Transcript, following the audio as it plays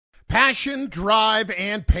Passion, drive,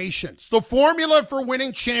 and patience. The formula for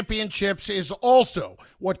winning championships is also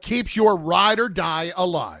what keeps your ride or die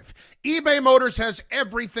alive. eBay Motors has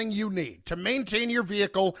everything you need to maintain your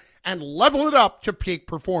vehicle and level it up to peak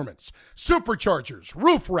performance. Superchargers,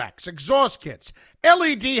 roof racks, exhaust kits,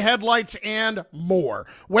 LED headlights, and more.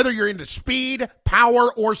 Whether you're into speed,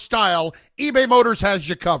 power, or style, eBay Motors has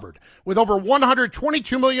you covered. With over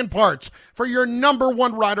 122 million parts for your number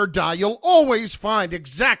one ride or die, you'll always find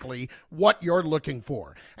exactly what you're looking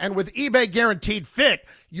for. And with eBay Guaranteed Fit,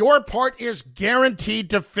 your part is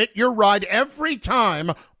guaranteed to fit your ride every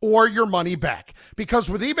time or your money back.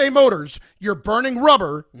 Because with eBay Motors, you're burning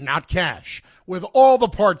rubber, not cash. With all the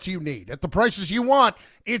parts you need at the prices you want,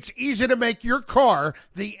 it's easy to make your car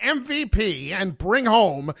the MVP and bring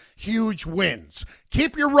home huge wins.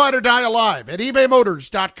 Keep your ride or die alive at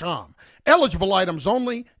ebaymotors.com. Eligible items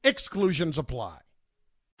only. Exclusions apply.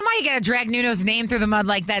 Why you gotta drag Nuno's name through the mud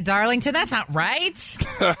like that, Darlington? That's not right.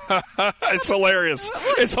 It's hilarious.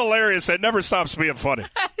 It's hilarious. It never stops being funny.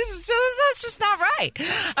 That's just not right.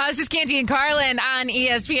 This is Canty and Carlin on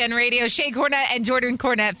ESPN Radio. Shay Cornett and Jordan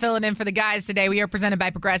Cornett filling in for the guys today. We are presented by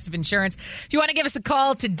Progressive Insurance. If you want to give us a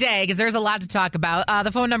call today, because there's a lot to talk about,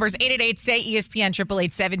 the phone number is 888-SAY-ESPN,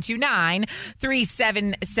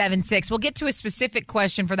 888-729-3776. We'll get to a specific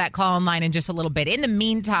question for that call online in just a little bit. In the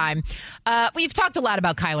meantime, we've talked a lot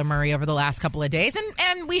about Kyler Murray over the last couple of days,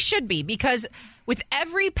 and we should be, because with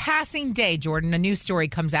every passing day, Jordan, a new story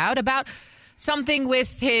comes out about something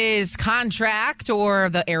with his contract or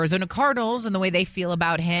the Arizona Cardinals and the way they feel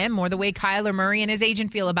about him, or the way Kyler Murray and his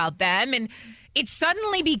agent feel about them. And it's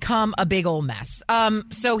suddenly become a big old mess.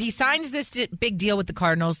 So he signs this big deal with the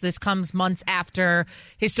Cardinals. This comes months after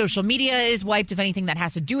his social media is wiped of anything that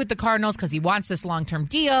has to do with the Cardinals, because he wants this long-term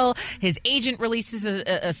deal. His agent releases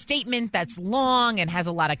a statement that's long and has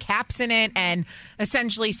a lot of caps in it, and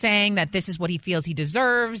essentially saying that this is what he feels he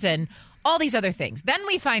deserves and all these other things. Then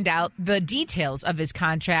we find out the details of his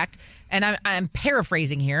contract, and I'm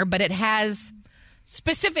paraphrasing here, but it has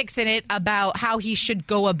specifics in it about how he should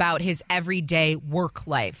go about his everyday work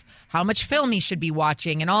life, how much film he should be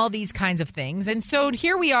watching, and all these kinds of things. And so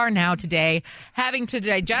here we are now today, having to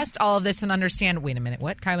digest all of this and understand, wait a minute,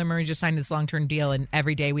 what? Kyler Murray just signed this long-term deal, and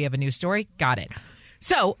every day we have a new story? Got it.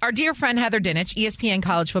 So our dear friend Heather Dinich, ESPN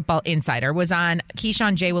College Football Insider, was on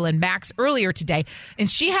Keyshawn, J. Will, and Max earlier today, and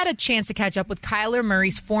she had a chance to catch up with Kyler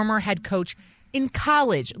Murray's former head coach in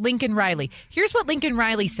college, Lincoln Riley. Here's what Lincoln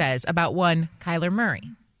Riley says about one Kyler Murray.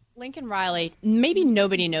 Lincoln Riley, maybe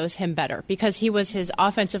nobody knows him better because he was his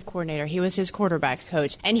offensive coordinator. He was his quarterback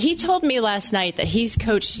coach. And he told me last night that he's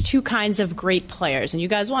coached two kinds of great players. And you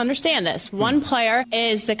guys will understand this. One player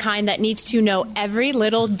is the kind that needs to know every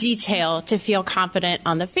little detail to feel confident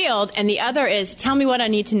on the field. And the other is, tell me what I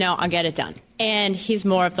need to know, I'll get it done. And he's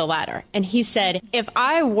more of the latter. And he said, if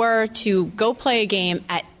I were to go play a game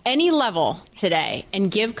at any level today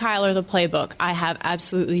and give Kyler the playbook, I have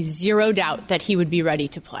absolutely zero doubt that he would be ready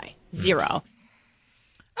to play. Zero.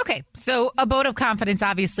 Okay, so a vote of confidence,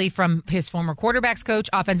 obviously, from his former quarterbacks coach,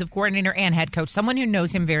 offensive coordinator, and head coach, someone who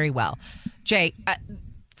knows him very well. Jay,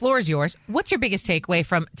 floor is yours. What's your biggest takeaway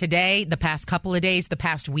from today, the past couple of days, the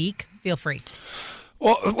past week? Feel free.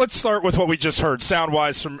 Well, let's start with what we just heard,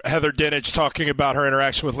 sound-wise, from Heather Dinich talking about her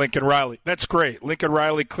interaction with Lincoln Riley. That's great. Lincoln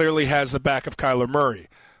Riley clearly has the back of Kyler Murray.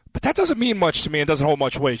 But that doesn't mean much to me and doesn't hold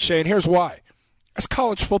much weight, Shay, and here's why. It's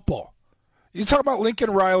college football. You talk about Lincoln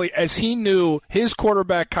Riley as he knew his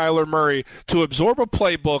quarterback, Kyler Murray, to absorb a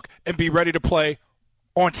playbook and be ready to play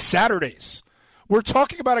on Saturdays. We're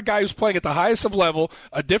talking about a guy who's playing at the highest of level,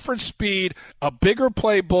 a different speed, a bigger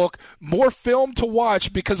playbook, more film to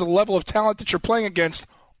watch because of the level of talent that you're playing against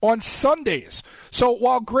on Sundays. So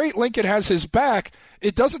while great Lincoln has his back,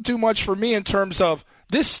 it doesn't do much for me in terms of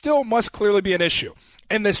this still must clearly be an issue.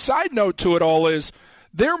 And the side note to it all is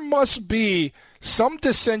there must be some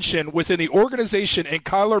dissension within the organization and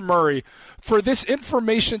Kyler Murray for this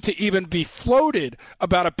information to even be floated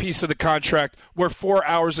about a piece of the contract where 4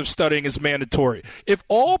 hours of studying is mandatory. If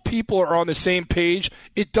all people are on the same page,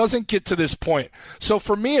 it doesn't get to this point. So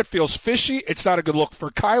for me, it feels fishy. It's not a good look for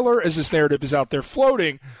Kyler as this narrative is out there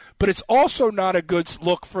floating, but it's also not a good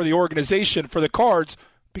look for the organization, for the Cards,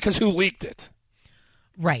 because who leaked it?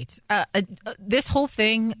 Right. This whole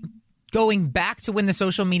thing, going back to when the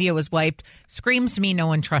social media was wiped, screams to me no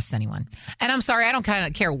one trusts anyone. And I'm sorry, I don't kind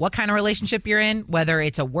of care what kind of relationship you're in, whether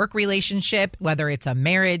it's a work relationship, whether it's a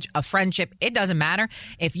marriage, a friendship, it doesn't matter.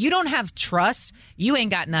 If you don't have trust, you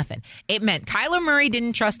ain't got nothing. It meant Kyler Murray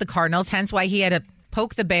didn't trust the Cardinals, hence why he had to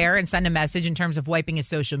poke the bear and send a message in terms of wiping his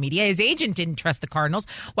social media. His agent didn't trust the Cardinals,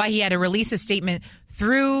 why he had to release a statement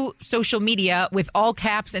through social media with all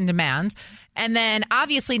caps and demands. And then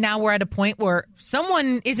obviously now we're at a point where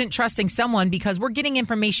someone isn't trusting someone because we're getting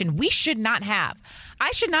information we should not have.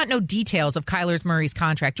 I should not know details of Kyler Murray's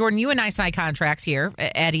contract. Jordan, you and I sign contracts here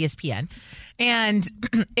at ESPN. And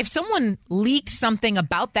if someone leaked something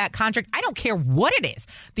about that contract, I don't care what it is,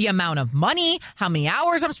 the amount of money, how many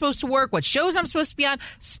hours I'm supposed to work, what shows I'm supposed to be on,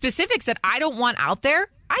 specifics that I don't want out there,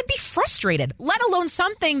 I'd be frustrated, let alone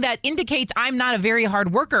something that indicates I'm not a very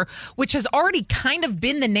hard worker, which has already kind of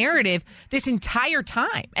been the narrative this entire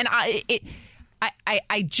time. And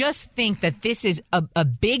I just think that this is a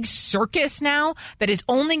big circus now that is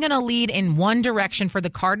only going to lead in one direction for the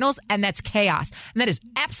Cardinals, and that's chaos. And that is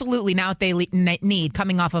absolutely not what they need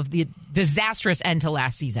coming off of the disastrous end to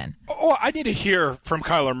last season. Oh, I need to hear from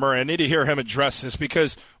Kyler Murray. I need to hear him address this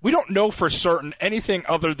because we don't know for certain anything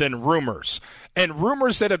other than rumors. And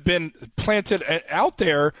rumors that have been planted out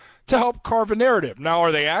there to help carve a narrative. Now,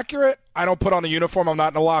 are they accurate? I don't put on the uniform. I'm not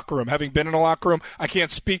in the locker room. Having been in the locker room, I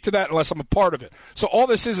can't speak to that unless I'm a part of it. So all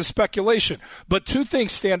this is a speculation. But two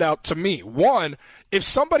things stand out to me. One, if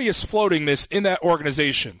somebody is floating this in that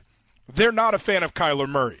organization, they're not a fan of Kyler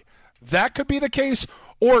Murray. That could be the case.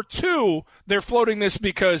 Or two, they're floating this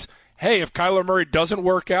because, hey, if Kyler Murray doesn't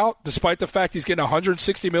work out, despite the fact he's getting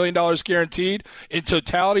 $160 million guaranteed, in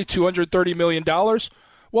totality $230 million,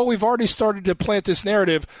 well, we've already started to plant this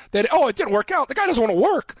narrative that, oh, it didn't work out. The guy doesn't want to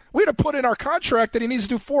work. We had to put in our contract that he needs to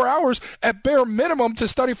do 4 hours at bare minimum to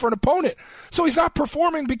study for an opponent. So he's not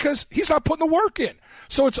performing because he's not putting the work in.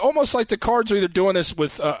 So it's almost like the Cards are either doing this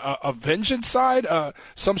with a vengeance side,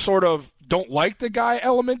 some sort of don't like the guy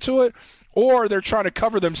element to it, or they're trying to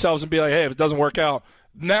cover themselves and be like, hey, if it doesn't work out,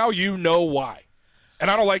 now you know why. And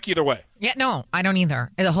I don't like either way. Yeah, no, I don't either.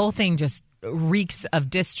 The whole thing just reeks of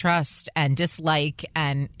distrust and dislike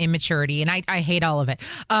and immaturity, and I hate all of it.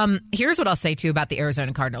 Here's what I'll say, too, about the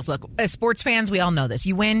Arizona Cardinals. Look, as sports fans, we all know this.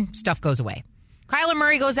 You win, stuff goes away. Kyler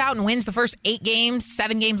Murray goes out and wins the first 8 games,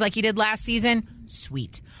 7 games like he did last season.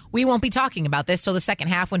 Sweet. We won't be talking about this till the second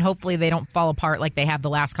half when hopefully they don't fall apart like they have the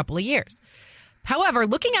last couple of years. However,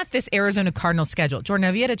 looking at this Arizona Cardinals schedule, Jordan,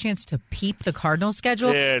 have you had a chance to peep the Cardinals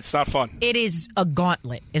schedule? Yeah, it's not fun. It is a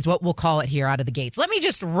gauntlet, is what we'll call it here out of the gates. Let me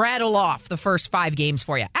just rattle off the first 5 games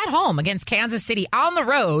for you. At home against Kansas City, on the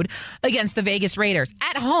road against the Vegas Raiders,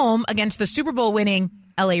 at home against the Super Bowl winning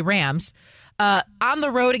LA Rams, on the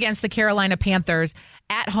road against the Carolina Panthers,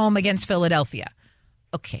 at home against Philadelphia.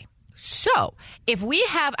 Okay. So if we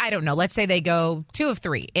have, I don't know, let's say they go 2 of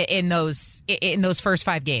 3 in those first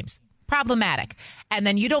 5 games. Problematic. And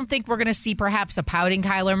then you don't think we're going to see perhaps a pouting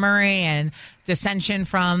Kyler Murray and dissension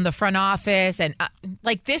from the front office, and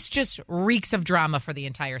like this just reeks of drama for the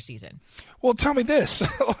entire season. Well, tell me this,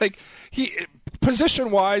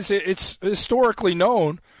 position-wise, it's historically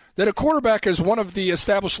known that a quarterback is one of the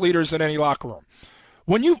established leaders in any locker room.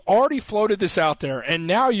 When you've already floated this out there, and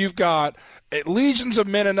now you've got legions of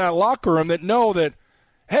men in that locker room that know that,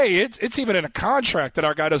 hey, it's even in a contract that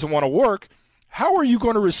our guy doesn't want to work. How are you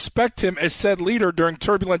going to respect him as said leader during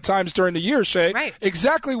turbulent times during the year, Shay? Right.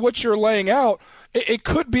 Exactly what you're laying out. It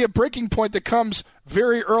could be a breaking point that comes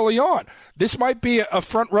very early on. This might be a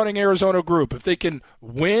front-running Arizona group. If they can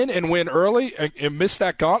win and win early and miss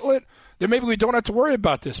that gauntlet, then maybe we don't have to worry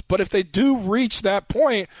about this. But if they do reach that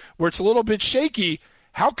point where it's a little bit shaky,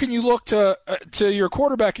 how can you look to your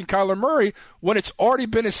quarterback in Kyler Murray when it's already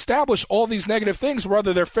been established all these negative things,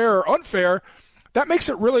 whether they're fair or unfair? That makes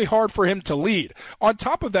it really hard for him to lead. On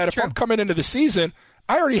top of that, if I'm coming into the season,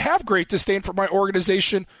 I already have great disdain for my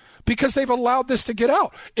organization because they've allowed this to get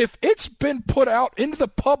out. If it's been put out into the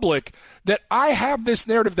public that I have this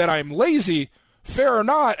narrative that I'm lazy, fair or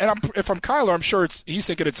not, and if I'm Kyler, I'm sure he's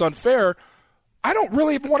thinking it's unfair, I don't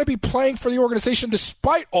really even want to be playing for the organization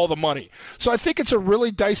despite all the money. So I think it's a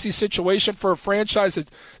really dicey situation for a franchise that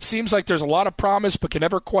seems like there's a lot of promise but can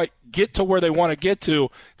never quite get to where they want to get to.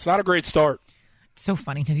 It's not a great start. So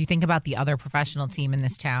funny because you think about the other professional team in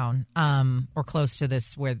this town or close to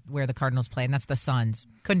this where the Cardinals play, and that's the Suns.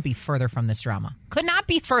 Couldn't be further from this drama. Could not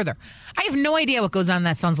be further. I have no idea what goes on in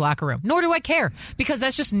that Suns locker room, nor do I care because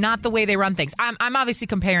that's just not the way they run things. I'm obviously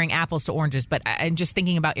comparing apples to oranges, but I'm just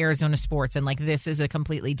thinking about Arizona sports, and like this is a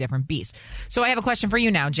completely different beast. So I have a question for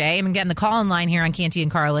you now, Jay. I'm getting the call-in line here on Canty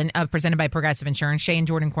and Carlin, presented by Progressive Insurance. Shay and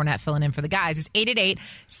Jordan Cornette filling in for the guys. It's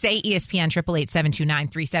 888-SAY-ESPN,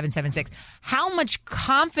 888-729-3776. How much much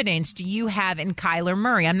confidence do you have in Kyler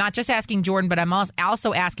Murray? I'm not just asking Jordan, but I'm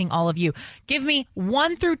also asking all of you. Give me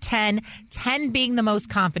 1 through 10, 10 being the most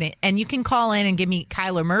confident. And you can call in and give me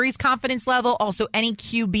Kyler Murray's confidence level, also any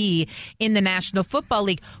QB in the National Football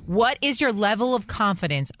League. What is your level of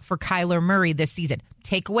confidence for Kyler Murray this season?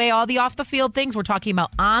 Take away all the off-the-field things. We're talking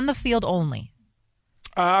about on the field only.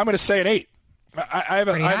 I'm going to say an 8.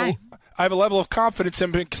 I have a level of confidence in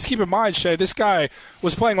him because keep in mind, Shay, this guy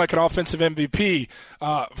was playing like an offensive MVP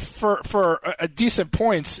for a decent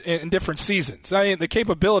points in different seasons. I mean, the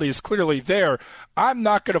capability is clearly there. I'm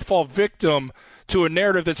not going to fall victim to a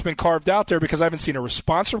narrative that's been carved out there because I haven't seen a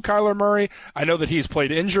response from Kyler Murray. I know that he's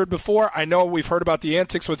played injured before. I know we've heard about the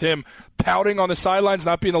antics with him pouting on the sidelines,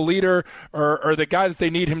 not being a leader or the guy that they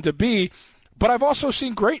need him to be. But I've also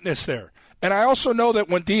seen greatness there. And I also know that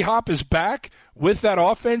when D-Hop is back with that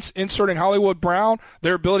offense, inserting Hollywood Brown,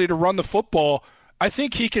 their ability to run the football, I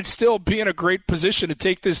think he can still be in a great position to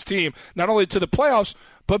take this team not only to the playoffs,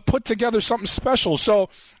 but put together something special. So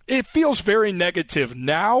it feels very negative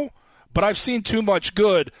now, but I've seen too much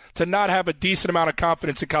good to not have a decent amount of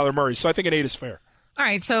confidence in Kyler Murray. So I think an 8 is fair. All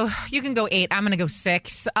right, so you can go 8. I'm going to go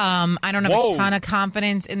 6. I don't have a ton of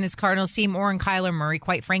confidence in this Cardinals team or in Kyler Murray,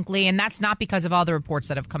 quite frankly, and that's not because of all the reports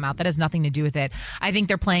that have come out. That has nothing to do with it. I think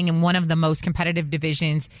they're playing in one of the most competitive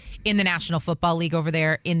divisions in the National Football League over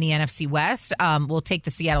there in the NFC West. We'll take the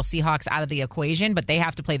Seattle Seahawks out of the equation, but they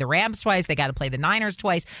have to play the Rams twice. They got to play the Niners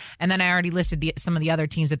twice, and then I already listed some of the other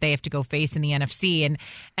teams that they have to go face in the NFC.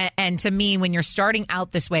 And to me, when you're starting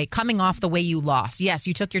out this way, coming off the way you lost, yes,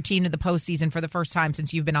 you took your team to the postseason for the first time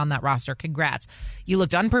since you've been on that roster. Congrats. You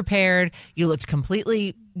looked unprepared. You looked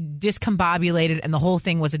completely discombobulated, and the whole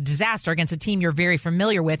thing was a disaster against a team you're very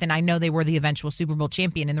familiar with, and I know they were the eventual Super Bowl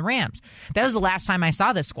champion in the Rams. That was the last time I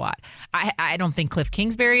saw this squad. I don't think Cliff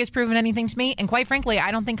Kingsbury has proven anything to me, and quite frankly,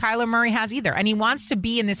 I don't think Kyler Murray has either. And he wants to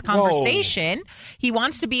be in this conversation. Whoa. He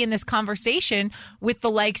wants to be in this conversation with the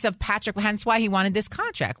likes of Patrick, hence why he wanted this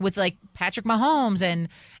contract, with like Patrick Mahomes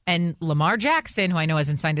and Lamar Jackson, who I know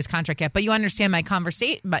hasn't signed his contract yet, but you understand my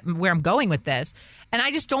conversation, where I'm going with this. And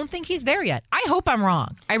I just don't think he's there yet. I hope I'm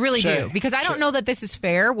wrong. I really do. Because I don't know that this is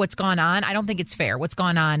fair, what's gone on. I don't think it's fair, what's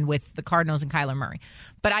gone on with the Cardinals and Kyler Murray.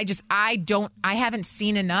 But I haven't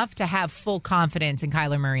seen enough to have full confidence in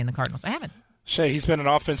Kyler Murray and the Cardinals. I haven't. Shay, he's been an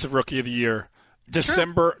offensive rookie of the year.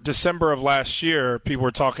 December of last year, people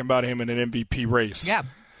were talking about him in an MVP race. Yeah.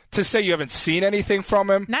 To say you haven't seen anything from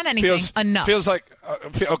him, not anything, enough. Feels like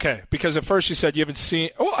okay. Because at first you said you haven't seen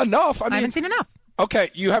enough. I haven't seen enough.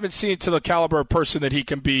 Okay, you haven't seen to the caliber of person that he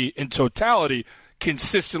can be in totality,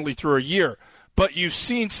 consistently through a year. But you've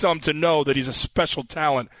seen some to know that he's a special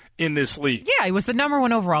talent in this league. Yeah, he was the number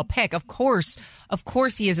 1 overall pick. Of course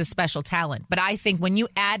he is a special talent. But I think when you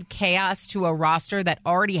add chaos to a roster that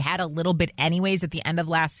already had a little bit anyways at the end of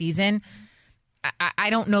last season, I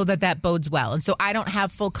don't know that bodes well. And so I don't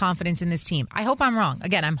have full confidence in this team. I hope I'm wrong.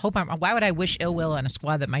 Again, why would I wish ill will on a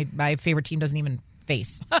squad that my favorite team doesn't even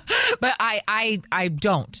face? But I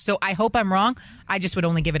don't. So I hope I'm wrong. I just would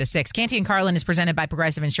only give it a 6. Canty and Carlin is presented by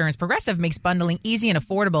Progressive Insurance. Progressive makes bundling easy and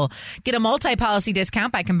affordable. Get a multi-policy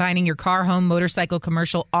discount by combining your car, home, motorcycle,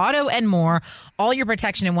 commercial, auto, and more. All your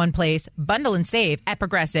protection in one place. Bundle and save at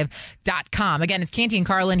Progressive.com. Again, it's Canty and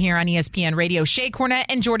Carlin here on ESPN Radio. Shay Cornett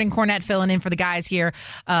and Jordan Cornett filling in for the guys here,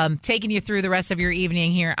 taking you through the rest of your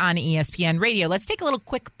evening here on ESPN Radio. Let's take a little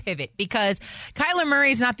quick pivot because Kyler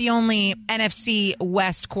Murray is not the only NFC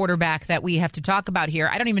West quarterback that we have to talk about here.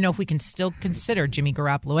 I don't even know if we can still consider Jimmy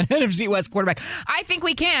Garoppolo an NFC West quarterback. I think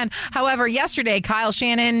we can. However, yesterday, Kyle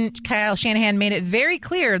Shanahan made it very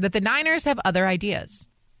clear that the Niners have other ideas.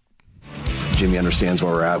 Jimmy understands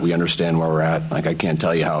where we're at. We understand where we're at. Like, I can't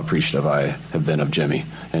tell you how appreciative I have been of Jimmy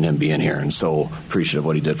and him being here, and so appreciative of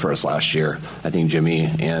what he did for us last year. I think Jimmy,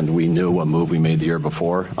 and we knew what move we made the year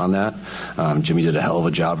before on that. Jimmy did a hell of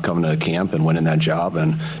a job coming to camp and winning that job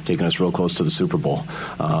and taking us real close to the Super Bowl.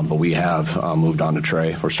 But we have moved on to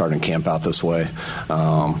Trey. We're starting camp out this way.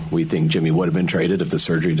 We think Jimmy would have been traded if the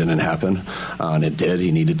surgery didn't happen, and it did.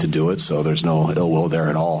 He needed to do it, so there's no ill will there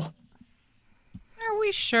at all.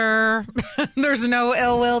 We sure there's no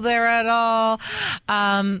ill will there at all.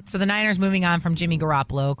 So the Niners moving on from Jimmy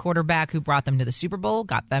Garoppolo, quarterback who brought them to the Super Bowl,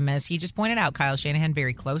 got them, as he just pointed out, Kyle Shanahan,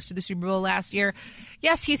 very close to the Super Bowl last year.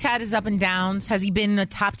 Yes, he's had his up and downs. Has he been a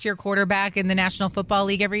top-tier quarterback in the National Football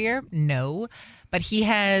League every year? No. But he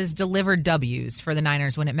has delivered W's for the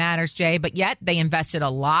Niners when it matters, Jay. But yet they invested a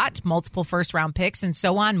lot, multiple first-round picks and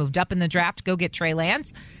so on, moved up in the draft to go get Trey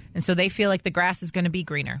Lance. And so they feel like the grass is going to be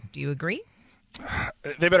greener. Do you agree?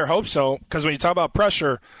 They better hope so, because when you talk about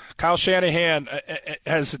pressure, Kyle Shanahan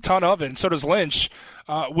has a ton of it, and so does Lynch,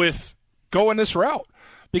 with going this route.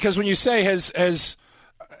 Because when you say has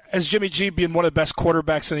Jimmy G been one of the best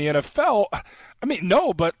quarterbacks in the NFL, I mean,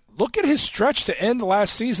 no, but look at his stretch to end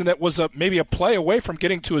last season that was maybe a play away from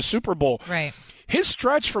getting to a Super Bowl. Right. His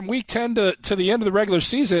stretch from Week 10 to the end of the regular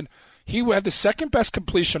season, he had the second best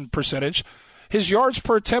completion percentage. His yards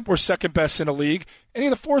per attempt were second best in the league, and he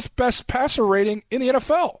had the fourth best passer rating in the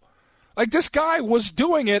NFL. Like, this guy was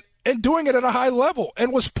doing it and doing it at a high level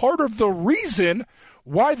and was part of the reason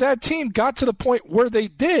why that team got to the point where they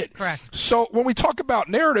did. Correct. So when we talk about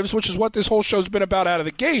narratives, which is what this whole show's been about out of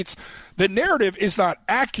the gates, the narrative is not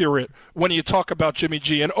accurate when you talk about Jimmy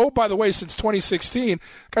G. And, oh, by the way, since 2016,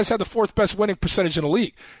 guys had the fourth best winning percentage in the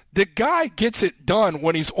league. The guy gets it done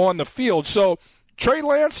when he's on the field. So, Trey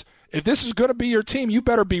Lance, if this is going to be your team, you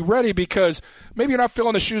better be ready, because maybe you're not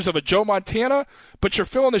filling the shoes of a Joe Montana, but you're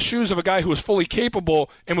filling the shoes of a guy who was fully capable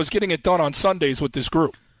and was getting it done on Sundays with this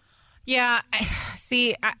group. Yeah,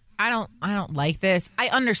 see, I don't like this. I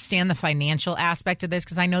understand the financial aspect of this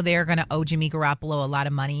because I know they are going to owe Jimmy Garoppolo a lot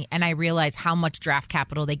of money, and I realize how much draft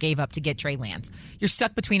capital they gave up to get Trey Lance. You're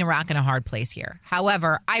stuck between a rock and a hard place here.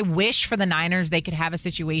 However, I wish for the Niners they could have a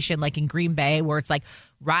situation like in Green Bay where it's like,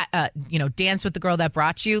 dance with the girl that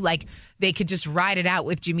brought you. Like, they could just ride it out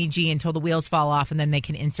with Jimmy G until the wheels fall off, and then they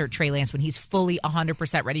can insert Trey Lance when he's fully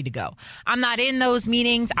 100% ready to go. I'm not in those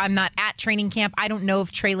meetings. I'm not at training camp. I don't know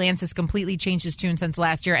if Trey Lance has completely changed his tune since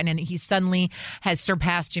last year, and then he suddenly has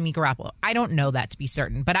surpassed Jimmy Garoppolo. I don't know that to be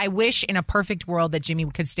certain, but I wish in a perfect world that Jimmy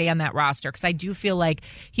could stay on that roster, because I do feel like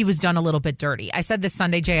he was done a little bit dirty. I said this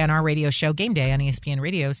Sunday, Jay, on our radio show, Game Day on ESPN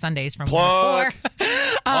Radio, Sundays from 1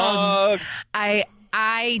 to 4.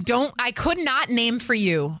 I could not name for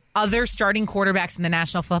you other starting quarterbacks in the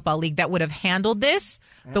National Football League that would have handled this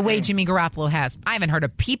the way Jimmy Garoppolo has. I haven't heard a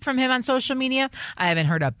peep from him on social media. I haven't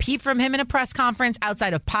heard a peep from him in a press conference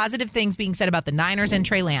outside of positive things being said about the Niners and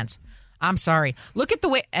Trey Lance. I'm sorry. Look at the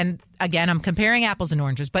way, and again, I'm comparing apples and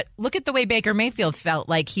oranges, but look at the way Baker Mayfield felt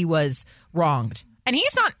like he was wronged. And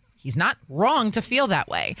he's not wrong to feel that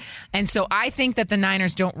way. And so I think that the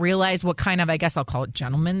Niners don't realize what kind of, I guess I'll call it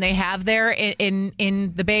gentleman they have there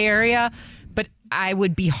in the Bay Area. But I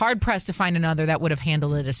would be hard-pressed to find another that would have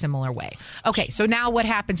handled it a similar way. Okay, so now what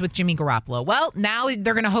happens with Jimmy Garoppolo? Well, now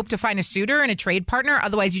they're going to hope to find a suitor and a trade partner.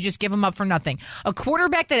 Otherwise, you just give him up for nothing. A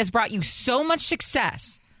quarterback that has brought you so much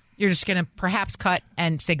success, you're just going to perhaps cut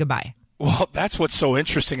and say goodbye. Well, that's what's so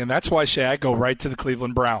interesting, and that's why, Shay, I go right to the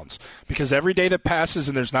Cleveland Browns. Because every day that passes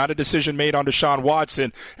and there's not a decision made on Deshaun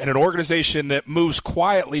Watson, and an organization that moves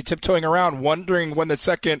quietly, tiptoeing around, wondering when the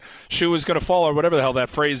second shoe is going to fall, or whatever the hell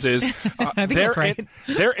that phrase is, I think that's right.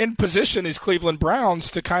 They're in position, these Cleveland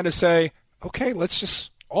Browns, to kind of say, okay, let's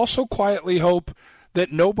just also quietly hope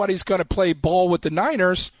that nobody's going to play ball with the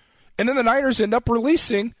Niners, and then the Niners end up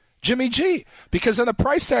releasing Jimmy G, because then the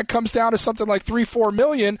price tag comes down to something like $3-4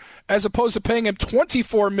 million, as opposed to paying him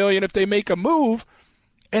 $24 million if they make a move.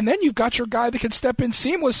 And then you've got your guy that can step in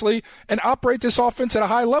seamlessly and operate this offense at a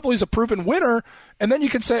high level. He's a proven winner. And then you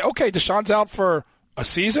can say, okay, Deshaun's out for a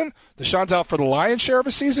season. Deshaun's out for the lion's share of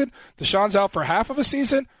a season. Deshaun's out for half of a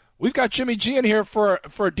season. We've got Jimmy G in here for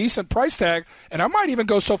a decent price tag. And I might even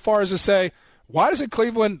go so far as to say, why doesn't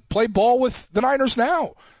Cleveland play ball with the Niners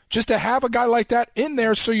now? Just to have a guy like that in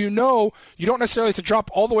there, so you know you don't necessarily have to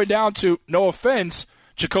drop all the way down to, no offense,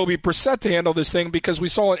 Jacoby Brissett to handle this thing, because we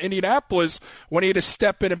saw in Indianapolis when he had to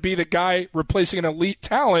step in and be the guy replacing an elite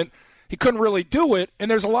talent, he couldn't really do it.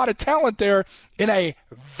 And there's a lot of talent there in a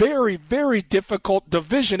very, very difficult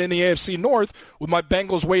division in the AFC North, with my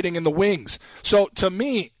Bengals waiting in the wings. So to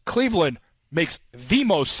me, Cleveland makes the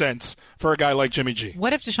most sense for a guy like Jimmy G.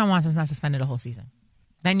 What if Deshaun Watson's not suspended a whole season?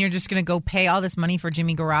 Then you're just going to go pay all this money for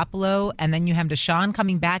Jimmy Garoppolo, and then you have Deshaun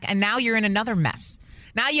coming back, and now you're in another mess.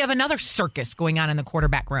 Now you have another circus going on in the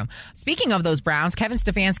quarterback room. Speaking of those Browns, Kevin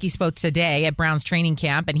Stefanski spoke today at Browns training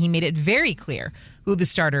camp, and he made it very clear who the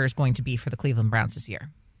starter is going to be for the Cleveland Browns this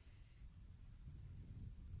year.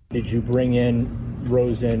 Did you bring in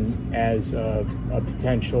Rosen as a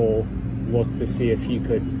potential look to see if he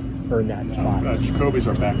could earn that spot? Jacoby's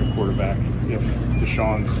our backup quarterback. If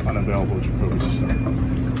Deshaun's unavailable, Jacoby's a starter.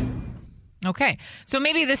 Okay, so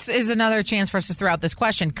maybe this is another chance for us to throw out this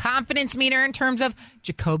question. Confidence meter in terms of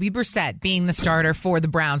Jacoby Brissett being the starter for the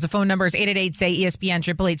Browns. The phone number is 888-SAY-ESPN,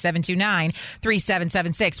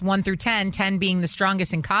 888-729-3776, 1 through 10, 10 being the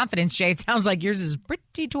strongest in confidence. Jay, it sounds like yours is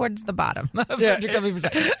pretty towards the bottom. Yeah, Jacoby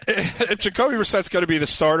Brissett. If Jacoby Brissett's going to be the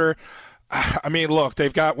starter, I mean, look,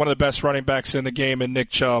 they've got one of the best running backs in the game in Nick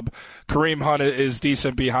Chubb. Kareem Hunt is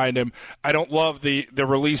decent behind him. I don't love the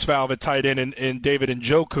release valve at tight end in David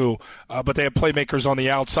Njoku, but they have playmakers on the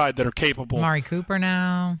outside that are capable. Amari Cooper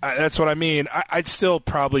now. That's what I mean. I'd still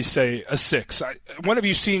probably say a 6. When have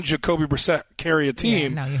you seen Jacoby Brissett carry a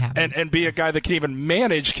team no, you haven't. and be a guy that can even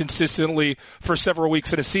manage consistently for several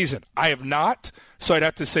weeks in a season? I have not. So I'd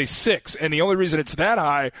have to say 6. And the only reason it's that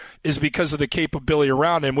high is because of the capability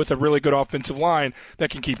around him with a really good offensive line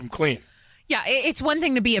that can keep him clean. Yeah, it's one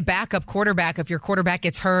thing to be a backup quarterback if your quarterback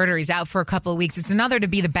gets hurt or he's out for a couple of weeks. It's another to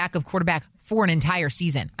be the backup quarterback for an entire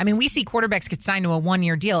season. I mean, we see quarterbacks get signed to a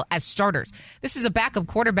 1-year deal as starters. This is a backup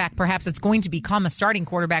quarterback, perhaps, that's going to become a starting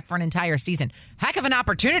quarterback for an entire season. Heck of an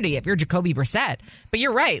opportunity if you're Jacoby Brissett. But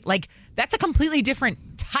you're right. Like, that's a completely different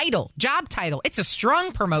job title. It's a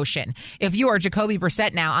strong promotion if you are Jacoby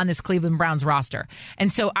Brissett now on this Cleveland Browns roster.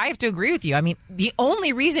 And so I have to agree with you. I mean, the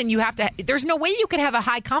only reason you have to, there's no way you could have a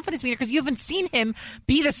high confidence meter because you haven't seen him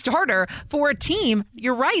be the starter for a team.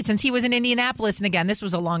 You're right, since he was in Indianapolis. And again, this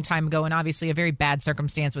was a long time ago and obviously a very bad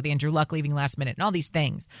circumstance with Andrew Luck leaving last minute and all these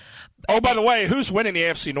things. Oh, by the way, who's winning the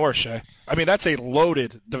AFC North, Shay? I mean, that's a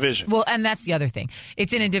loaded division. Well, and that's the other thing.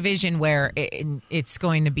 It's in a division where it's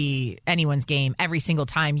going to be anyone's game every single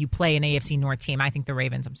time you play an AFC North team. I think the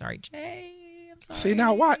Ravens. I'm sorry, Jay. I'm sorry. See,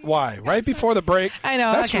 now why? Right before the break? I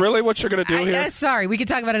know. That's okay. really what you're going to do here? Sorry, we can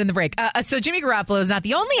talk about it in the break. So Jimmy Garoppolo is not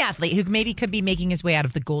the only athlete who maybe could be making his way out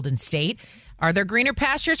of the Golden State. Are there greener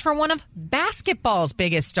pastures for one of basketball's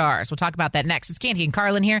biggest stars? We'll talk about that next. It's Canty and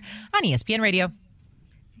Carlin here on ESPN Radio.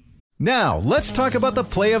 Now, let's talk about the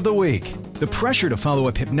play of the week. The pressure to follow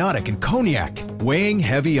up Hypnotic and Cognac, weighing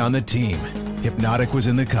heavy on the team. Hypnotic was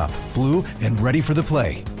in the cup, blue, and ready for the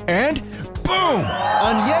play. And boom!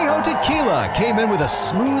 Añejo Tequila came in with a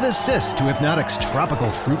smooth assist to Hypnotic's tropical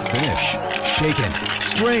fruit finish. Shaken,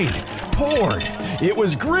 strained, poured. It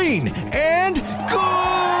was green and good!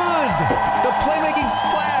 The playmaking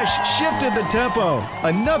splash shifted the tempo.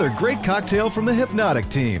 Another great cocktail from the Hypnotic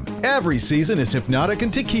team. Every season is Hypnotic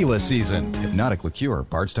and Tequila season. Hypnotic Liqueur,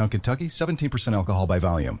 Bardstown, Kentucky, 17% alcohol by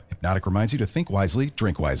volume. Hypnotic reminds you to think wisely,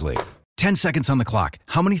 drink wisely. 10 seconds on the clock.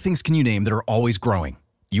 How many things can you name that are always growing?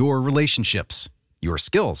 Your relationships, your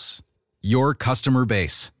skills, your customer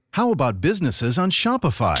base. How about businesses on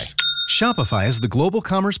Shopify? Shopify is the global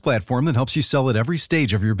commerce platform that helps you sell at every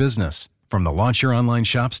stage of your business. From the launch your online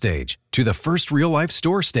shop stage, to the first real-life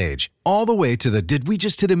store stage, all the way to the did we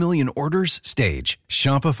just hit 1 million orders stage.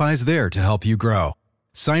 Shopify's there to help you grow.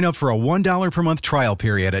 Sign up for a $1 per month trial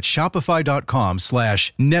period at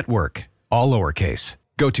shopify.com/network, all lowercase.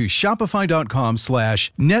 Go to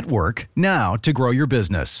shopify.com/network now to grow your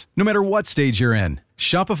business, no matter what stage you're in.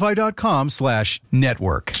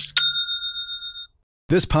 Shopify.com/network.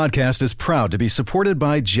 This podcast is proud to be supported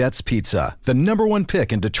by Jets Pizza, the #1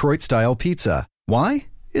 pick in Detroit-style pizza. Why?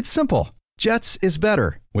 It's simple. Jets is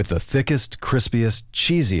better. With the thickest, crispiest,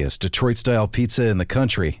 cheesiest Detroit-style pizza in the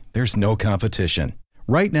country, there's no competition.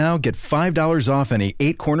 Right now, get $5 off any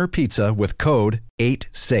 8-corner pizza with code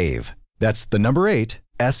 8SAVE. That's the number 8,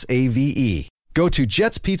 SAVE. Go to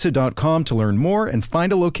jetspizza.com to learn more and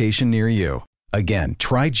find a location near you. Again,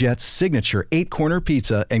 try Jet's signature 8-corner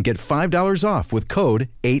pizza and get $5 off with code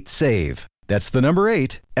 8SAVE. That's the number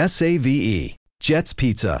 8, SAVE. Jet's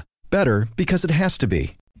Pizza. Better because it has to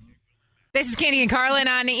be. This is Canty and Carlin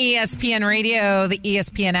on ESPN Radio, the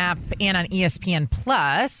ESPN app, and on ESPN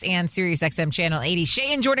Plus and SiriusXM Channel 80.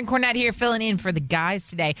 Shay and Jordan Cornette here filling in for the guys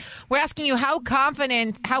today. We're asking you how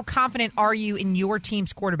confident are you in your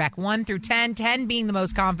team's quarterback? 1 through 10, 10 being the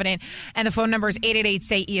most confident. And the phone number is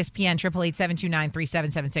 888-SAY-ESPN,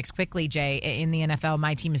 888-729-3776. Quickly, Jay, in the NFL,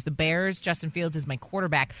 my team is the Bears. Justin Fields is my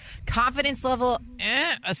quarterback. Confidence level,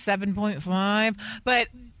 a 7.5. But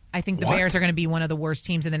I think the Bears are going to be one of the worst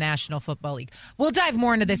teams in the National Football League. We'll dive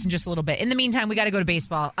more into this in just a little bit. In the meantime, we got to go to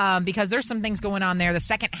baseball because there's some things going on there. The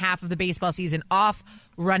second half of the baseball season off,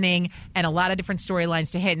 running, and a lot of different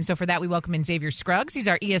storylines to hit. And so for that, we welcome in Xavier Scruggs. He's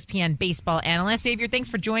our ESPN baseball analyst. Xavier, thanks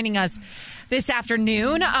for joining us this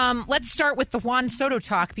afternoon. Let's start with the Juan Soto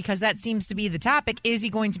talk because that seems to be the topic. Is he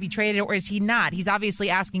going to be traded or is he not? He's obviously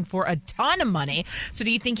asking for a ton of money. So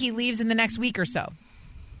do you think he leaves in the next week or so?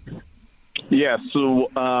 Yeah, so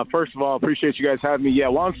first of all, appreciate you guys having me. Yeah,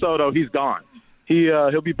 Juan Soto, he's gone.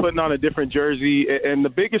 He'll be putting on a different jersey, and the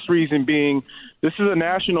biggest reason being This is a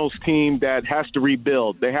Nationals team that has to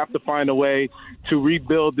rebuild. They have to find a way to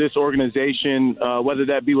rebuild this organization, whether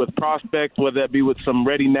that be with prospects, whether that be with some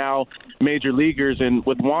ready-now major leaguers. And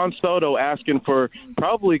with Juan Soto asking for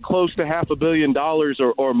probably close to $500 million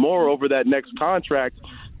or more over that next contract,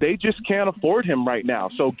 they just can't afford him right now.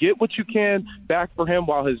 So get what you can back for him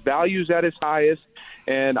while his value's at its highest.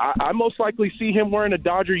 And I most likely see him wearing a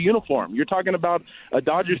Dodger uniform. You're talking about a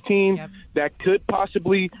Dodgers team that could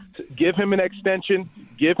possibly give him an extension,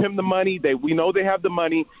 give him the money. We know they have the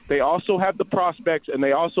money. They also have the prospects, and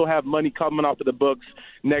they also have money coming off of the books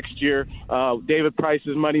next year. David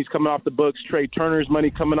Price's money's coming off the books. Trey Turner's money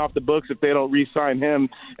coming off the books if they don't re-sign him,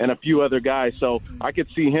 and a few other guys. So I could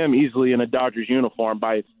see him easily in a Dodgers uniform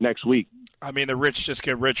by next week. I mean, the rich just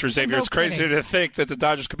get richer, Xavier. It's crazy to think that the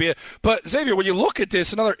Dodgers could be it. But, Xavier, when you look at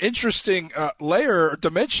this, another interesting layer or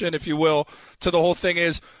dimension, if you will, to the whole thing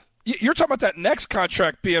is you're talking about that next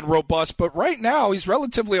contract being robust, but right now he's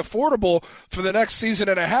relatively affordable for the next season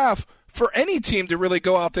and a half for any team to really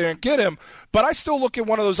go out there and get him. But I still look at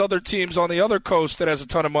one of those other teams on the other coast that has a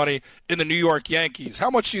ton of money in the New York Yankees. How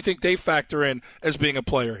much do you think they factor in as being a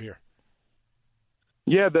player here?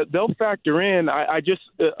 Yeah, they'll factor in. I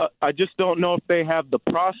just don't know if they have the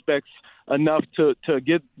prospects enough to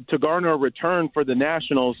garner a return for the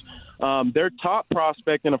Nationals. Their top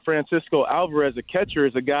prospect in a Francisco Alvarez, a catcher,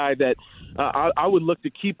 is a guy that I would look to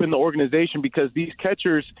keep in the organization because these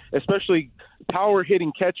catchers, especially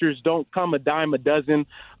power-hitting catchers, don't come a dime a dozen.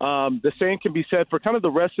 The same can be said for kind of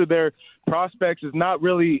the rest of their prospects. Is not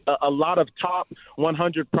really a lot of top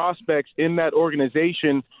 100 prospects in that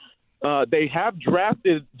organization. They have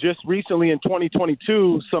drafted just recently in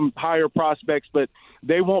 2022 some higher prospects, but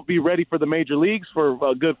they won't be ready for the major leagues for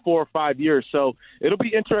a good 4 or 5 years. So it'll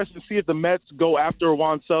be interesting to see if the Mets go after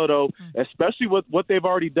Juan Soto, especially with what they've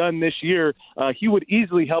already done this year. He would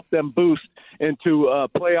easily help them boost into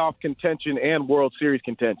playoff contention and World Series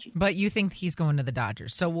contention. But you think he's going to the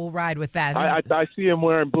Dodgers, so we'll ride with that. I see him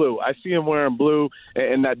wearing blue. I see him wearing blue,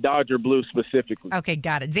 and that Dodger blue specifically. Okay,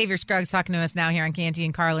 got it. Xavier Scruggs talking to us now here on Canty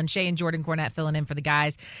and Carlin. Shay and Jordan Cornette filling in for the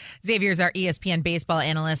guys. Xavier's our ESPN baseball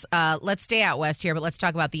analyst. Let's stay out west here, but let's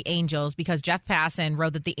talk about the Angels because Jeff Passan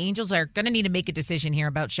wrote that the Angels are going to need to make a decision here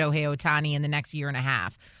about Shohei Ohtani in the next year and a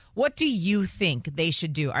half. What do you think they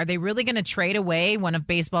should do? Are they really going to trade away one of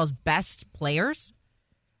baseball's best players?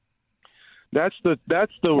 That's the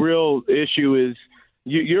real issue is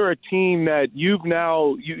you're a team that you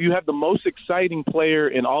have the most exciting player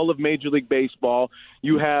in all of Major League Baseball.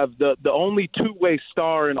 You have the only two-way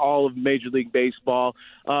star in all of Major League Baseball.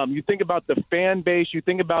 You think about the fan base. You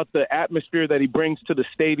think about the atmosphere that he brings to the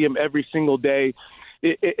stadium every single day.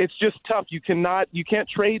 It's just tough. You can't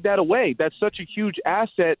trade that away. That's such a huge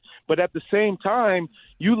asset. But at the same time,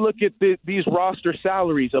 you look at these roster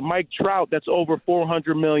salaries. A Mike Trout that's over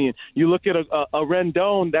 $400 million. You look at a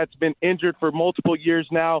Rendon that's been injured for multiple years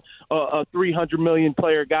now, a $300 million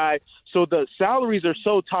player guy. So the salaries are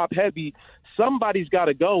so top heavy. Somebody's got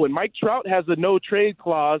to go, and Mike Trout has a no-trade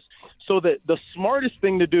clause, so that the smartest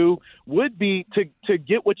thing to do would be to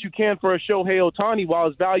get what you can for a Shohei Ohtani while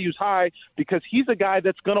his value's high, because he's a guy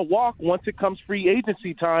that's going to walk once it comes free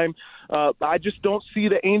agency time. I just don't see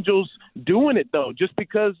the Angels doing it, though, just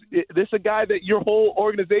because this is a guy that your whole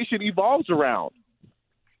organization evolves around.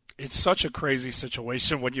 It's such a crazy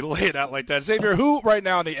situation when you lay it out like that. Xavier, who right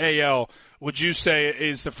now in the AL would you say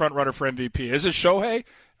is the front runner for MVP? Is it Shohei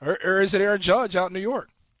or is it Aaron Judge out in New York?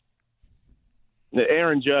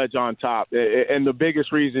 Aaron Judge on top. And the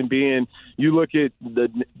biggest reason being, you look at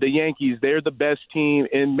the Yankees, they're the best team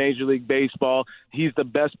in Major League Baseball. He's the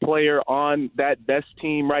best player on that best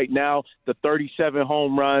team right now, the 37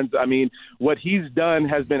 home runs. I mean, what he's done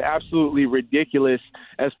has been absolutely ridiculous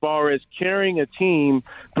as far as carrying a team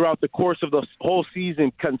throughout the course of the whole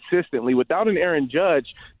season consistently. Without an Aaron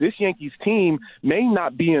Judge, this Yankees team may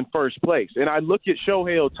not be in first place. And I look at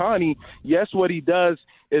Shohei Ohtani, yes, what he does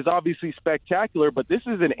is obviously spectacular, but this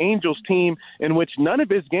is an Angels team in which none of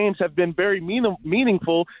his games have been very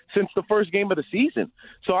meaningful since the first game of the season.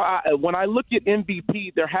 So when I look at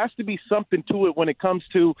MVP, there has to be something to it when it comes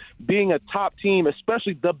to being a top team,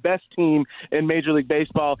 especially the best team in Major League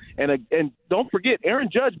Baseball. And don't forget, Aaron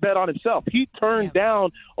Judge bet on himself. He turned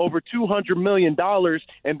down over $200 million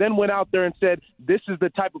and then went out there and said, this is the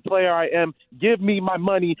type of player I am. Give me my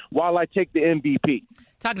money while I take the MVP.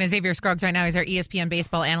 Talking to Xavier Scruggs right now. He's our ESPN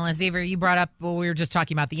baseball analyst. Xavier, you brought up, well, we were just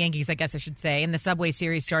talking about the Yankees, I guess I should say, and the Subway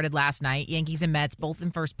Series started last night. Yankees and Mets, both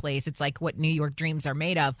in first place. It's like what New York dreams are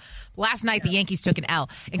made of. Last night, the Yankees took an L,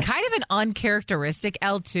 and kind of an uncharacteristic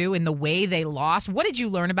L, too, in the way they lost. What did you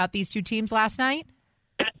learn about these two teams last night?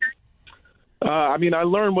 I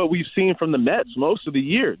learned what we've seen from the Mets most of the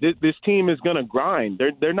year. This team is going to grind.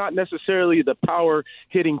 They're not necessarily the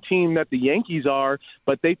power-hitting team that the Yankees are,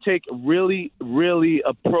 but they take really, really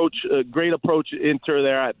great approach into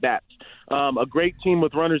their at-bats. A great team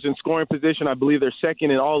with runners in scoring position. I believe they're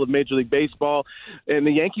second in all of Major League Baseball. And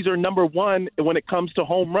the Yankees are number one when it comes to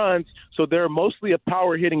home runs, so they're mostly a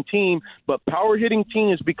power-hitting team. But power-hitting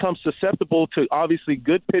teams become susceptible to, obviously,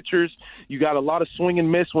 good pitchers. You got a lot of swing and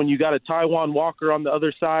miss when you got a Taijuan Walker on the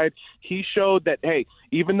other side. He showed that, hey,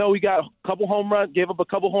 even though he got a couple home runs, gave up a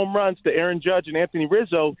couple home runs to Aaron Judge and Anthony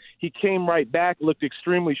Rizzo, he came right back, looked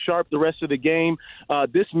extremely sharp the rest of the game.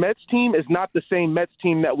 This Mets team is not the same Mets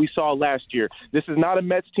team that we saw last year. This is not a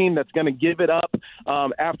Mets team that's going to give it up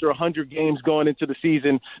after 100 games going into the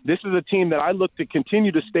season. This is a team that I look to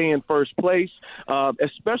continue to stay in first place,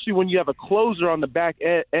 especially when you have a closer on the back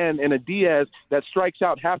end and a Diaz that strikes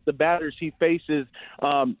out half the batters he faces.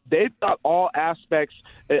 They've got all aspects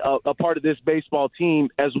a part of this baseball team,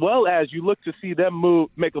 as well as you look to see them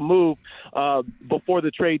make a move before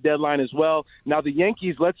the trade deadline as well. Now the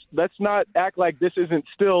Yankees, let's not act like this isn't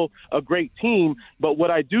still a great team, but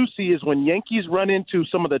what I do see is when Yankees run into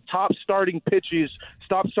some of the top starting pitchers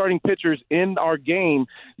in our game,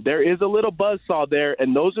 there is a little buzzsaw there,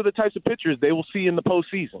 and those are the types of pitchers they will see in the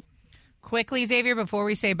postseason. Quickly, Xavier, before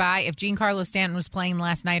we say bye, if Giancarlo Stanton was playing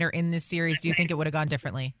last night or in this series, do you think it would have gone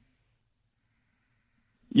differently?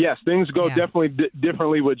 Yes, things go definitely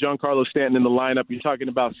differently with Giancarlo Stanton in the lineup. You're talking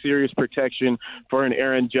about serious protection for an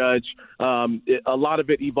Aaron Judge. A lot of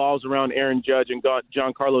it evolves around Aaron Judge and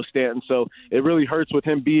Giancarlo Stanton, so it really hurts with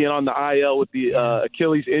him being on the IL with the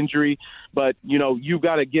Achilles injury. But, you've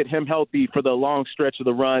got to get him healthy for the long stretch of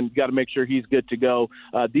the run. You've got to make sure he's good to go.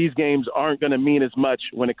 These games aren't going to mean as much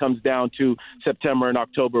when it comes down to September and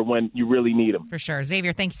October when you really need them. For sure.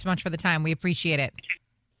 Xavier, thank you so much for the time. We appreciate it.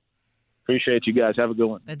 Appreciate you guys. Have a good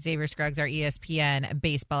one. That's Xavier Scruggs, our ESPN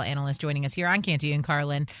baseball analyst, joining us here on Canty and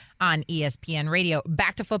Carlin on ESPN Radio.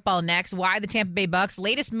 Back to football next. Why the Tampa Bay Bucs'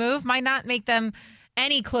 latest move might not make them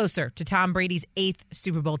any closer to Tom Brady's 8th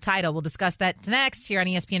Super Bowl title. We'll discuss that next here on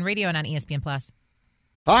ESPN Radio and on ESPN Plus.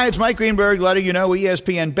 Hi, it's Mike Greenberg letting you know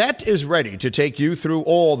ESPN Bet is ready to take you through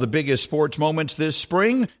all the biggest sports moments this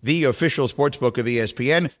spring. The official sportsbook of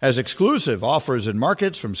ESPN has exclusive offers and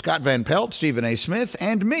markets from Scott Van Pelt, Stephen A. Smith,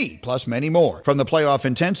 and me, plus many more. From the playoff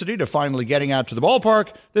intensity to finally getting out to the ballpark,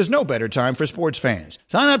 there's no better time for sports fans.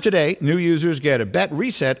 Sign up today. New users get a bet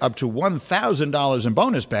reset up to $1,000 in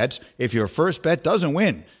bonus bets if your first bet doesn't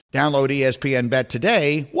win. Download ESPN Bet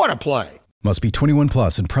today. What a play. Must be 21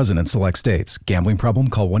 plus and present in select states. Gambling problem?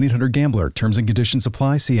 Call 1-800-GAMBLER. Terms and conditions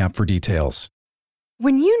apply. See app for details.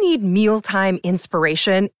 When you need mealtime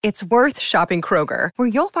inspiration, it's worth shopping Kroger, where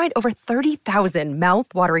you'll find over 30,000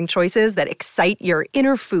 mouth-watering choices that excite your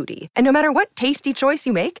inner foodie. And no matter what tasty choice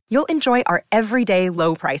you make, you'll enjoy our everyday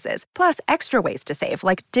low prices, plus extra ways to save,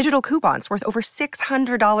 like digital coupons worth over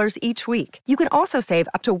 $600 each week. You can also save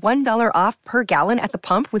up to $1 off per gallon at the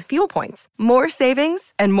pump with fuel points. More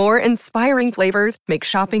savings and more inspiring flavors make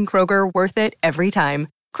shopping Kroger worth it every time.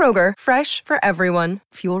 Kroger, fresh for everyone.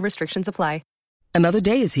 Fuel restrictions apply. Another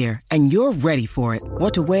day is here, and you're ready for it.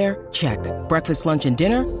 What to wear? Check. Breakfast, lunch, and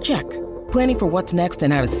dinner? Check. Planning for what's next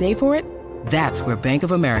and how to save for it? That's where Bank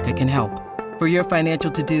of America can help. For your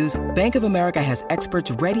financial to-dos, Bank of America has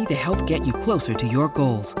experts ready to help get you closer to your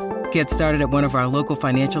goals. Get started at one of our local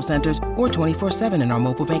financial centers or 24/7 in our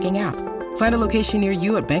mobile banking app. Find a location near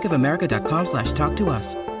you at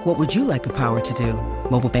bankofamerica.com/talktous. What would you like the power to do?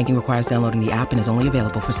 Mobile banking requires downloading the app and is only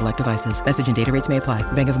available for select devices. Message and data rates may apply.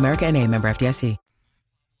 Bank of America NA, member FDIC.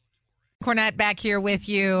 Cornette back here with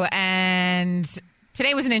you, and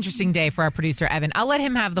today was an interesting day for our producer, Evan. I'll let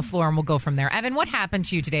him have the floor, and we'll go from there. Evan, what happened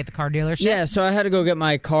to you today at the car dealership? Yeah, so I had to go get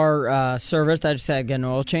my car serviced. I just had to get an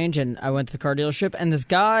oil change, and I went to the car dealership. And this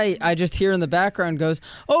guy I just hear in the background goes,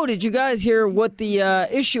 "Oh, did you guys hear what the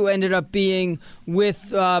issue ended up being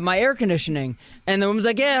with my air conditioning?" And the woman's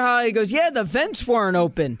like, "Yeah, hi." He goes, "Yeah, the vents weren't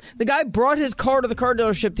open." The guy brought his car to the car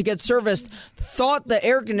dealership to get serviced, thought the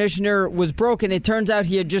air conditioner was broken. It turns out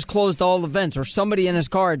he had just closed all the vents, or somebody in his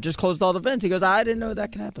car had just closed all the vents. He goes, "I didn't know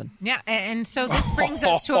that could happen." Yeah, and so this brings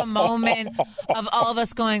us to a moment of all of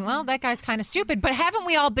us going, well, that guy's kind of stupid. But haven't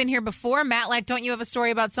we all been here before? Matlack, don't you have a story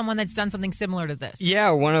about someone that's done something similar to this? Yeah,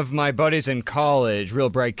 one of my buddies in college, real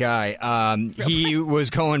bright guy, he was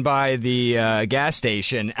going by the gas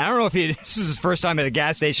station. I don't know if this is his first time at a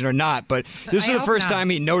gas station or not, but this is the first time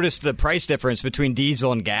he noticed the price difference between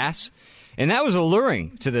diesel and gas. And that was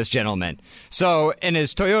alluring to this gentleman. So in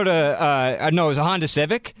his Toyota, it was a Honda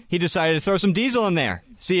Civic, he decided to throw some diesel in there.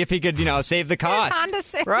 See if he could, save the cost. Honda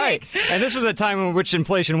Civic. Right. And this was a time in which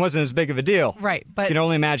inflation wasn't as big of a deal. Right. But you can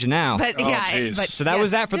only imagine now. But so that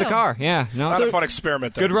was that for the car. Yeah. Not a fun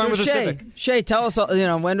experiment, though. Good run with the Civic. Shay, tell us,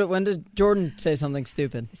 when did Jordan say something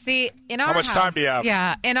stupid? See, in our How much house, time do you have?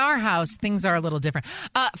 Yeah, in our house, things are a little different.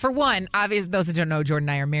 For one, obviously, those that don't know, Jordan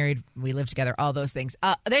and I are married. We live together, all those things.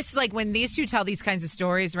 This is like when these two tell these kinds of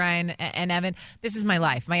stories, Ryan and Evan, this is my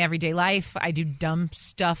life, my everyday life. I do dumb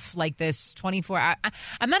stuff like this 24 hours.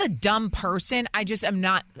 I'm not a dumb person. I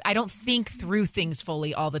don't think through things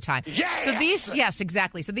fully all the time. Yes! So yes,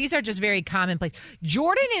 exactly. So these are just very commonplace.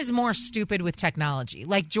 Jordan is more stupid with technology.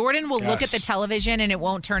 Like Jordan will look at the television and it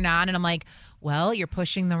won't turn on. And I'm like, well, you're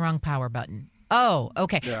pushing the wrong power button. Oh,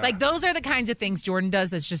 okay. Yeah. Like those are the kinds of things Jordan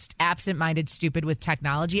does that's just absent-minded, stupid with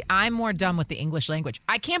technology. I'm more dumb with the English language.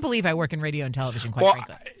 I can't believe I work in radio and television, quite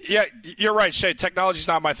frankly. Yeah, you're right, Shay. Technology's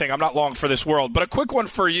not my thing. I'm not long for this world. But a quick one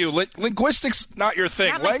for you. Linguistics, not your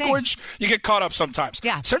thing. Not my Language, you get caught up sometimes.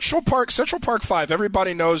 Yeah. Central Park 5.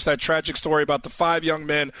 Everybody knows that tragic story about the 5 young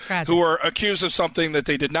men who were accused of something that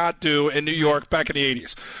they did not do in New York back in the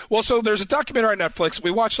 80s. Well, so there's a documentary on Netflix. We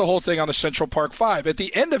watched the whole thing on the Central Park 5. At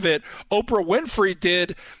the end of it, Oprah Winfrey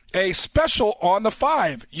did a special on the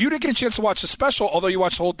 5. You didn't get a chance to watch the special, although you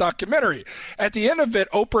watched the whole documentary. At the end of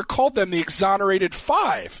it, Oprah called them the Exonerated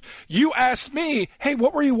 5. You asked me, hey,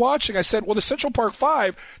 what were you watching? I said, well, the Central Park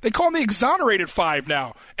 5, they call them the Exonerated 5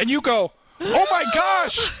 now. And you go, oh, my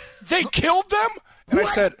gosh, they killed them? And I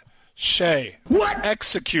said, Shay, it's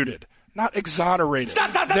executed. Not exonerated.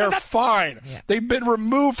 They're fine. Yeah. They've been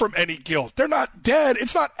removed from any guilt. They're not dead.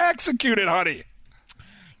 It's not executed, honey.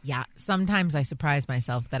 Yeah, sometimes I surprise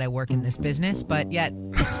myself that I work in this business, but yet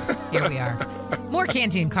here we are. More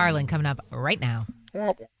Canty and Carlin coming up right now.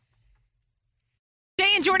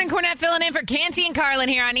 Jay and Jordan Cornette filling in for Canty and Carlin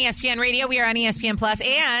here on ESPN Radio. We are on ESPN Plus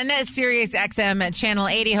and Sirius XM Channel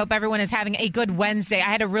 80. Hope everyone is having a good Wednesday. I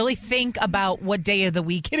had to really think about what day of the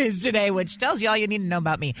week it is today, which tells you all you need to know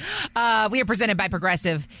about me. We are presented by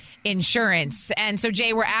Progressive Insurance. And so,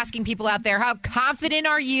 Jay, we're asking people out there, how confident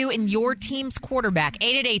are you in your team's quarterback?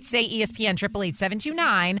 888-SAY-ESPN,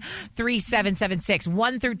 888-729-3776.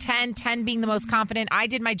 1 through 10, 10 being the most confident. I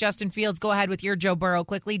did my Justin Fields. Go ahead with your Joe Burrow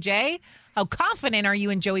quickly. Jay, how confident are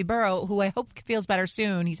you in Joey Burrow, who I hope feels better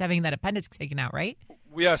soon? He's having that appendix taken out, right?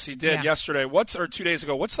 Yes, he did yesterday. Or 2 days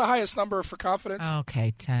ago. What's the highest number for confidence?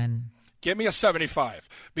 Okay, 10. Give me a 75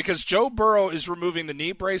 because Joe Burrow is removing the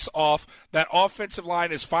knee brace off. That offensive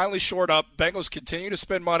line is finally shored up. Bengals continue to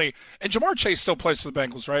spend money. And Jamar Chase still plays for the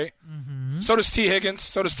Bengals, right? Mm-hmm. So does T. Higgins.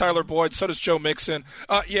 So does Tyler Boyd. So does Joe Mixon.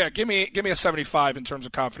 Give me a 75 in terms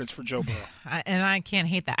of confidence for Joe Burrow. And I can't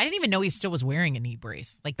hate that. I didn't even know he still was wearing a knee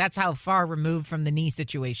brace. Like, that's how far removed from the knee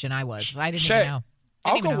situation I was. I didn't even know.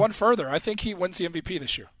 I'll go one further. I think he wins the MVP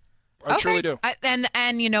this year. I truly do.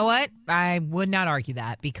 And you know what? I would not argue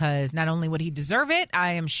that because not only would he deserve it,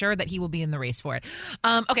 I am sure that he will be in the race for it.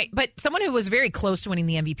 Okay, but someone who was very close to winning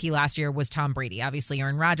the MVP last year was Tom Brady. Obviously,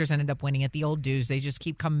 Aaron Rodgers ended up winning it. The old dudes, they just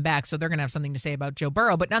keep coming back, so they're going to have something to say about Joe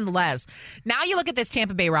Burrow. But nonetheless, now you look at this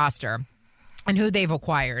Tampa Bay roster and who they've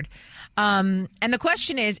acquired. And the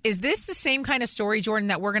question is this the same kind of story, Jordan,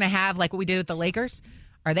 that we're going to have like what we did with the Lakers?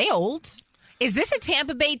 Are they old? Is this a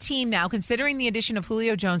Tampa Bay team now, considering the addition of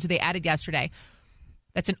Julio Jones, who they added yesterday,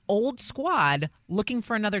 that's an old squad looking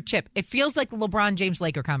for another chip? It feels like the LeBron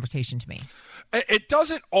James-Laker conversation to me. It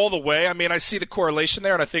doesn't all the way. I mean, I see the correlation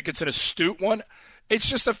there, and I think it's an astute one. It's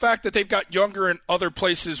just the fact that they've got younger in other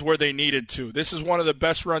places where they needed to. This is one of the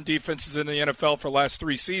best run defenses in the NFL for the last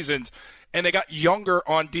 3 seasons, and they got younger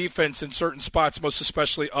on defense in certain spots, most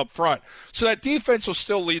especially up front. So that defense will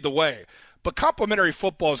still lead the way. But complementary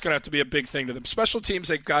football is going to have to be a big thing to them. Special teams,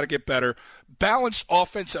 they've got to get better. Balanced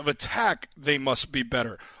offensive attack, they must be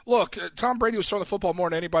better. Look, Tom Brady was throwing the football more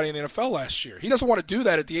than anybody in the NFL last year. He doesn't want to do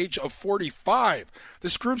that at the age of 45.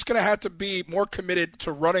 This group's going to have to be more committed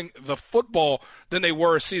to running the football than they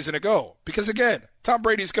were a season ago. Because, again, Tom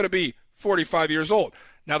Brady's going to be 45 years old.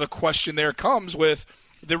 Now the question there comes with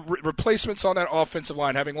the replacements on that offensive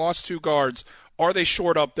line, having lost 2 guards. Are they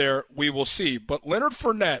short up there? We will see. But Leonard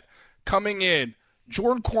Fournette, coming in,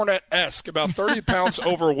 Jordan Cornette-esque, about 30 pounds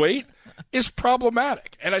overweight, is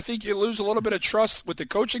problematic. And I think you lose a little bit of trust with the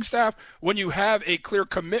coaching staff when you have a clear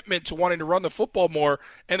commitment to wanting to run the football more,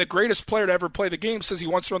 and the greatest player to ever play the game says he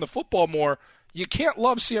wants to run the football more. You can't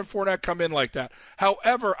love seeing Fournette come in like that.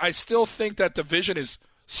 However, I still think that division is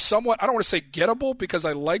somewhat, I don't want to say gettable because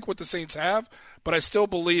I like what the Saints have, but I still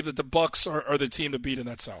believe that the Bucs are the team to beat in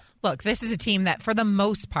that South. Look, this is a team that, for the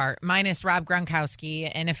most part, minus Rob Gronkowski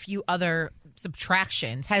and a few other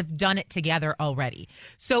subtractions have done it together already.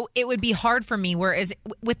 So it would be hard for me, whereas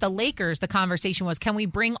with the Lakers, the conversation was, can we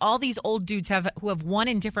bring all these old dudes who have won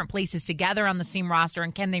in different places together on the same roster,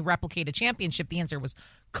 and can they replicate a championship? The answer was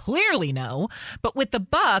clearly no. But with the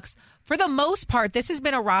Bucks, for the most part, this has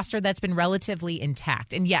been a roster that's been relatively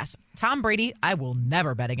intact. And yes, Tom Brady, I will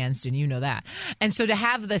never bet against, and you know that. And so to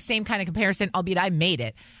have the same kind of comparison, albeit I made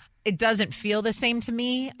it, it doesn't feel the same to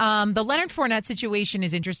me. The Leonard Fournette situation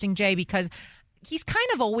is interesting, Jay, because he's kind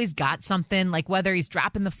of always got something, like whether he's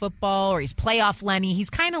dropping the football or he's playoff Lenny.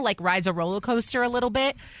 He's kind of like rides a roller coaster a little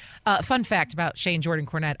bit. Fun fact about Shea and Jordan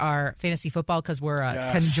Cornette, our fantasy football, because we're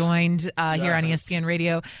conjoined here on ESPN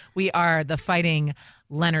Radio. We are the Fighting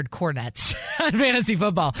Leonard Cornettes on fantasy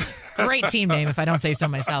football. Great team name, if I don't say so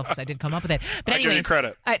myself, because I did come up with it. But anyways, give you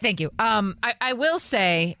credit. Thank you. I will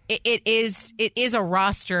say it is a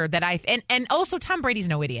roster that and also Tom Brady's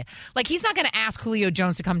no idiot. Like, he's not going to ask Julio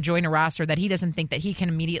Jones to come join a roster that he doesn't think that he can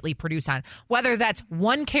immediately produce on. Whether that's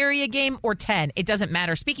 1 carry a game or 10, it doesn't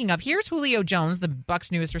matter. Speaking of, here's Julio Jones, the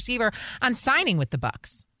Bucs' newest receiver, on signing with the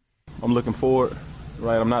Bucs. I'm looking forward,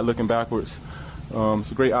 right? I'm not looking backwards.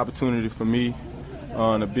 It's a great opportunity for me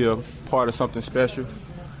to be a part of something special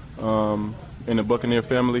in the Buccaneer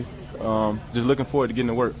family. Just looking forward to getting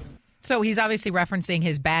to work. So he's obviously referencing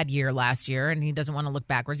his bad year last year, and he doesn't want to look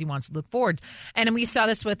backwards. He wants to look forward. And we saw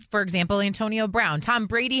this with, for example, Antonio Brown. Tom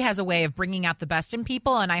Brady has a way of bringing out the best in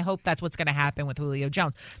people, and I hope that's what's going to happen with Julio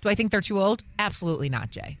Jones. Do I think they're too old? Absolutely not,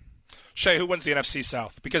 Jay. Shea, who wins the NFC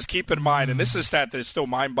South? Because keep in mind, and this is a stat that is still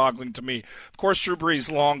mind-boggling to me, of course, Drew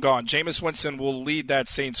Brees, long gone. Jameis Winston will lead that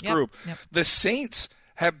Saints group. Yep. The Saints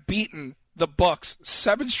have beaten the Bucs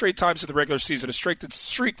 7 straight times in the regular season, a streak that's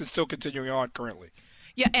still continuing on currently.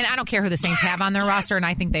 Yeah, and I don't care who the Saints have on their roster, and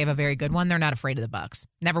I think they have a very good one. They're not afraid of the Bucs.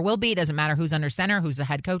 Never will be. It doesn't matter who's under center, who's the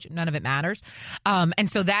head coach. None of it matters.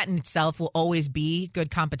 And so that in itself will always be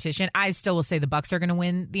good competition. I still will say the Bucs are going to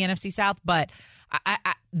win the NFC South, but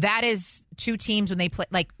that is 2 teams when they play,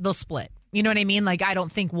 like, they'll split. You know what I mean? Like, I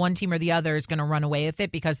don't think one team or the other is going to run away with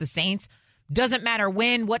it, because the Saints, doesn't matter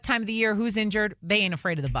when, what time of the year, who's injured, they ain't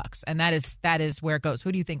afraid of the Bucs, and that is where it goes.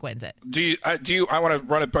 Who do you think wins it? I want to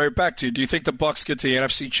run it right back to you. Do you think the Bucs get to the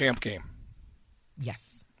NFC Champ game?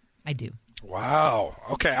 Yes, I do. Wow.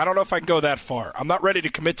 Okay, I don't know if I can go that far. I'm not ready to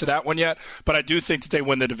commit to that one yet, but I do think that they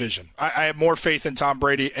win the division. I have more faith in Tom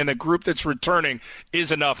Brady, and the group that's returning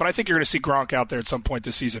is enough. And I think you're going to see Gronk out there at some point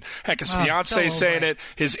this season. Heck, his fiance saying it,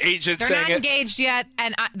 his agent saying it. They're not engaged yet,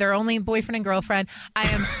 and they're only boyfriend and girlfriend.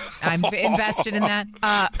 I'm invested in that.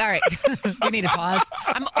 All right, we need a pause.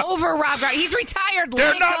 I'm over Rob Gronkowski. He's retired.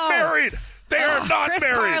 They're not married. They are not Chris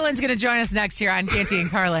married. Carlin's going to join us next here on Canty and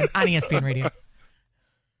Carlin on ESPN Radio.